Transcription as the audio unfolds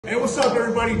Hey, what's up,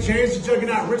 everybody? James the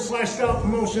Juggernaut, Rich/Stout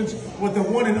Promotions with the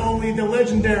one and only, the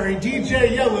legendary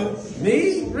DJ Yella.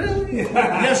 Me? Really?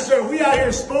 Yes, sir. We out here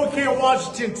in Spokane,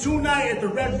 Washington, tonight at the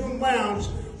Red Room Lounge.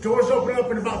 Doors open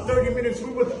up in about 30 minutes.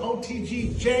 We with the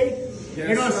OTGJ. Yes,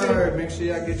 you know what I'm sir. saying? Make sure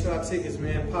y'all get y'all tickets,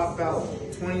 man. Pop out.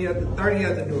 30 at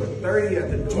the door. 30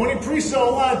 at the door. 20 pre-sale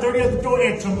online, 30 at the door.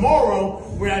 And tomorrow,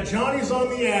 we're at Johnny's on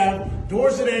the Ave.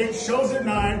 Doors at 8, shows at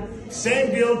 9.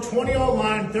 Same deal, 20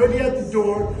 online, 30 at the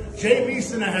door. Jay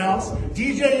Beast in the house.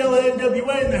 DJ Yella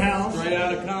NWA in the house. Straight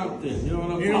out of Compton. You know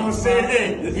what I'm You know what I'm saying?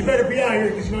 Hey, you better be out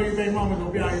here because you know your baby mama's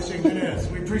going to be out here shaking ass.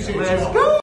 We appreciate you. Let's go.